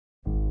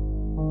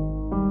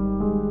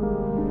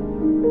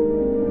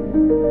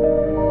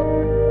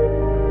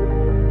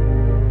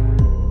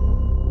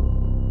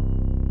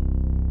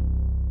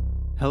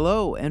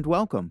and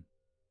welcome.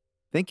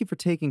 Thank you for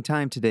taking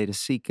time today to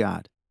seek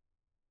God.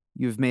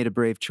 You have made a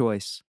brave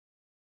choice.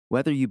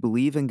 Whether you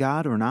believe in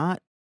God or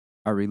not,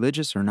 are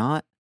religious or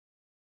not,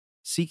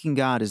 seeking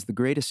God is the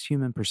greatest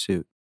human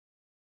pursuit.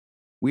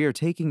 We are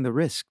taking the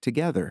risk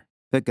together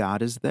that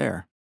God is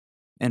there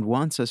and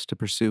wants us to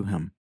pursue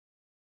Him.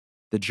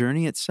 The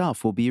journey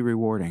itself will be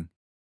rewarding.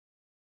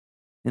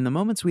 In the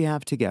moments we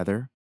have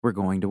together, we're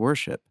going to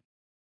worship.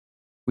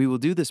 We will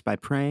do this by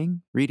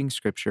praying, reading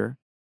Scripture,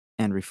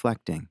 and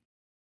reflecting.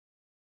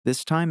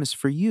 This time is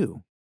for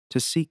you to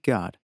seek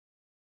God.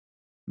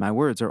 My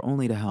words are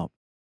only to help.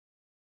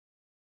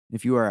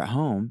 If you are at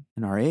home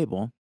and are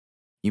able,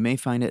 you may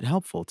find it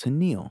helpful to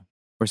kneel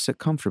or sit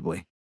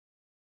comfortably.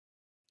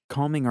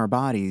 Calming our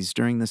bodies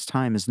during this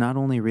time is not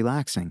only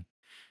relaxing,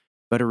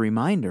 but a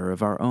reminder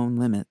of our own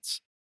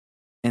limits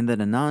and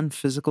that a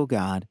non-physical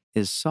God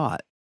is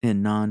sought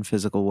in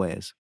non-physical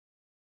ways.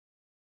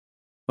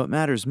 What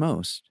matters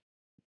most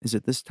is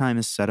that this time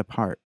is set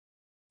apart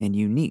and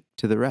unique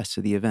to the rest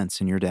of the events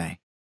in your day.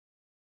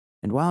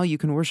 And while you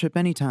can worship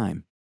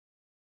anytime,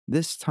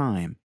 this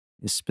time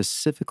is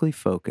specifically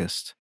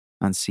focused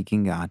on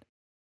seeking God.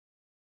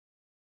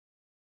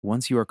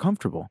 Once you are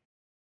comfortable,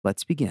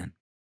 let's begin.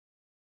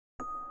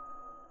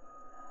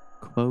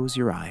 Close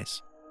your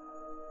eyes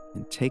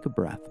and take a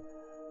breath.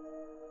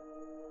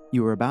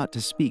 You are about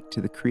to speak to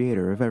the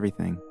Creator of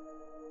everything.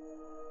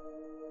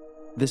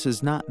 This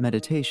is not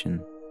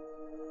meditation.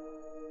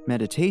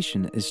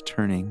 Meditation is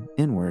turning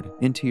inward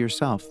into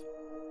yourself.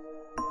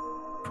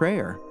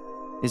 Prayer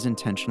is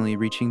intentionally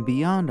reaching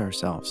beyond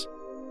ourselves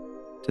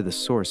to the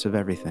source of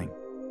everything.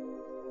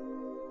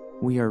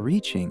 We are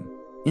reaching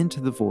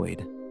into the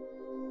void,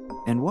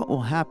 and what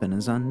will happen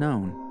is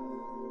unknown,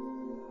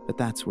 but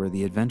that's where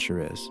the adventure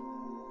is.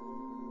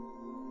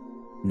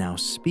 Now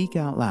speak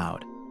out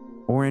loud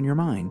or in your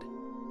mind.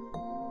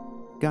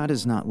 God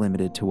is not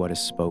limited to what is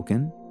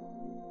spoken.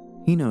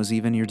 He knows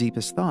even your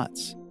deepest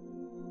thoughts.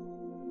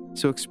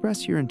 So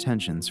express your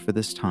intentions for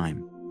this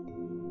time.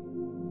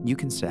 You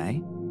can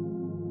say,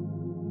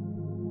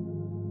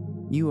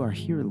 "You are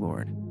here,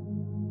 Lord,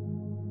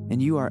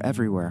 and you are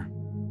everywhere.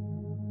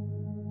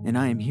 And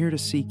I am here to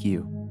seek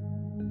you.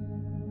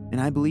 And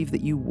I believe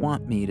that you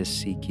want me to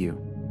seek you,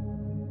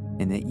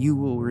 and that you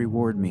will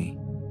reward me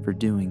for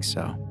doing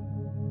so.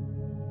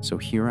 So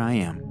here I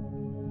am."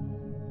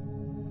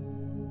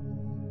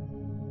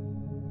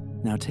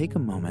 Now take a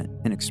moment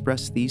and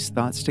express these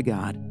thoughts to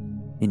God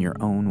in your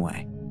own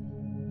way.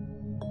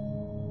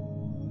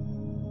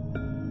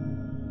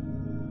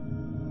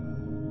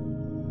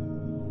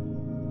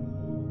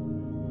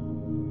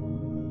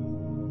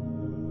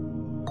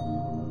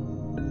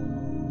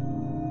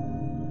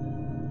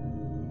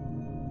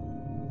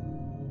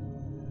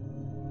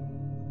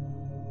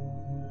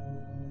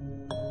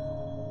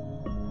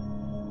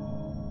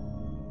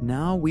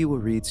 Now we will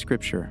read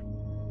Scripture.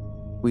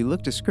 We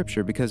look to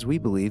Scripture because we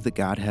believe that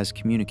God has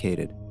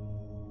communicated.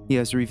 He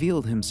has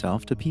revealed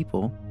Himself to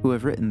people who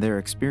have written their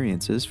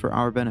experiences for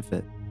our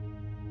benefit.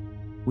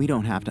 We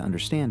don't have to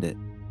understand it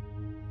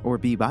or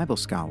be Bible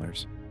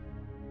scholars.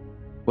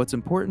 What's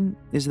important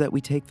is that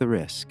we take the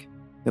risk,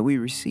 that we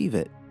receive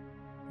it,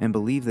 and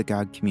believe that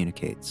God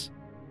communicates.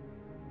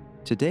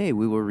 Today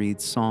we will read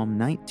Psalm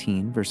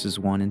 19, verses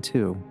 1 and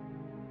 2.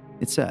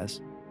 It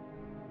says,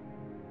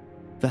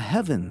 "The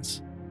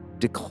heavens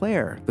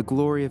declare the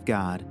glory of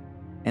God,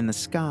 and the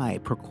sky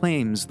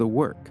proclaims the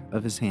work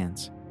of His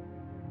hands.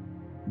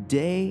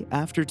 Day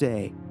after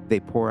day they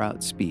pour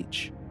out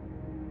speech.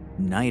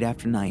 Night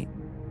after night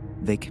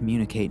they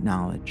communicate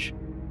knowledge."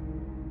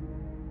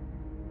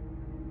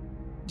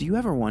 Do you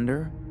ever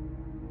wonder,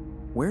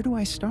 where do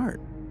I start?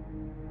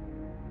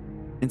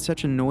 In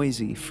such a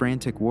noisy,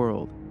 frantic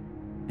world,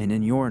 and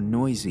in your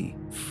noisy,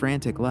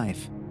 frantic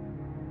life,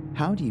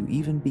 how do you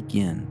even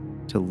begin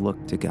to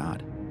look to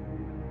God?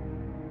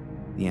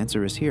 The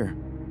answer is here.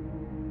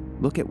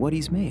 Look at what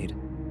He's made.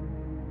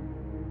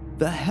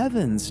 The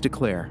heavens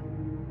declare.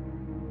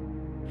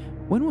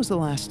 When was the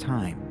last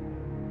time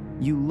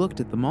you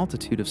looked at the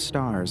multitude of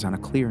stars on a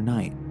clear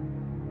night,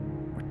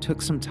 or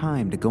took some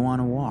time to go on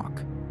a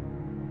walk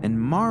and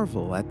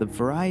marvel at the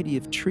variety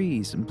of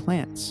trees and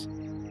plants?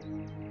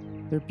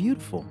 They're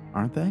beautiful,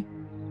 aren't they?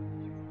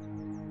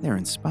 They're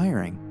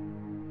inspiring.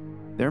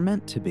 They're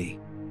meant to be.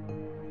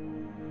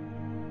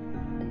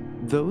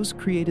 Those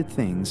created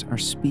things are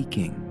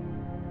speaking.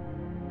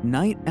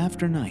 Night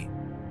after night,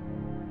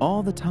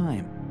 all the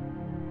time,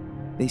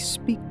 they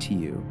speak to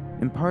you,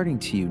 imparting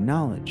to you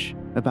knowledge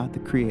about the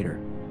Creator.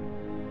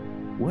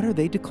 What are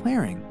they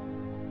declaring?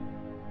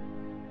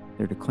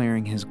 They're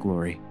declaring His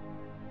glory.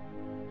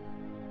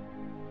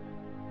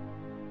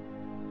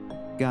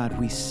 God,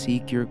 we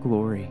seek your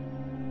glory.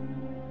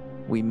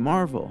 We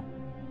marvel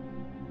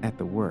at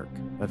the work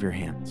of your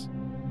hands.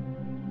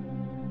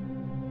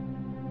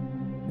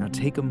 Now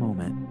take a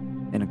moment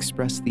and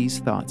express these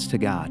thoughts to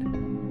God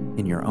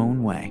in your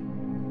own way.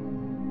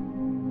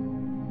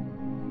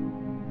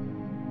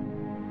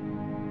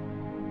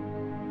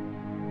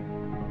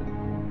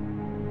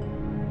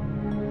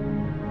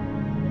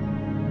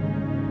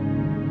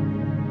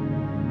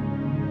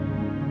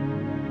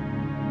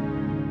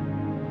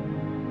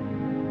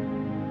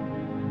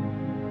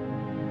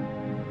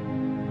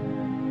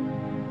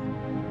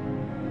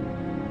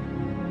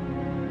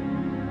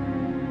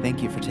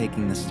 thank you for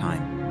taking this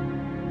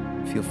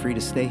time. Feel free to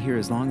stay here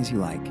as long as you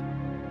like.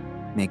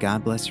 May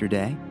God bless your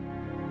day,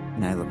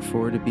 and I look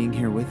forward to being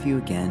here with you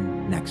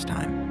again next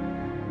time.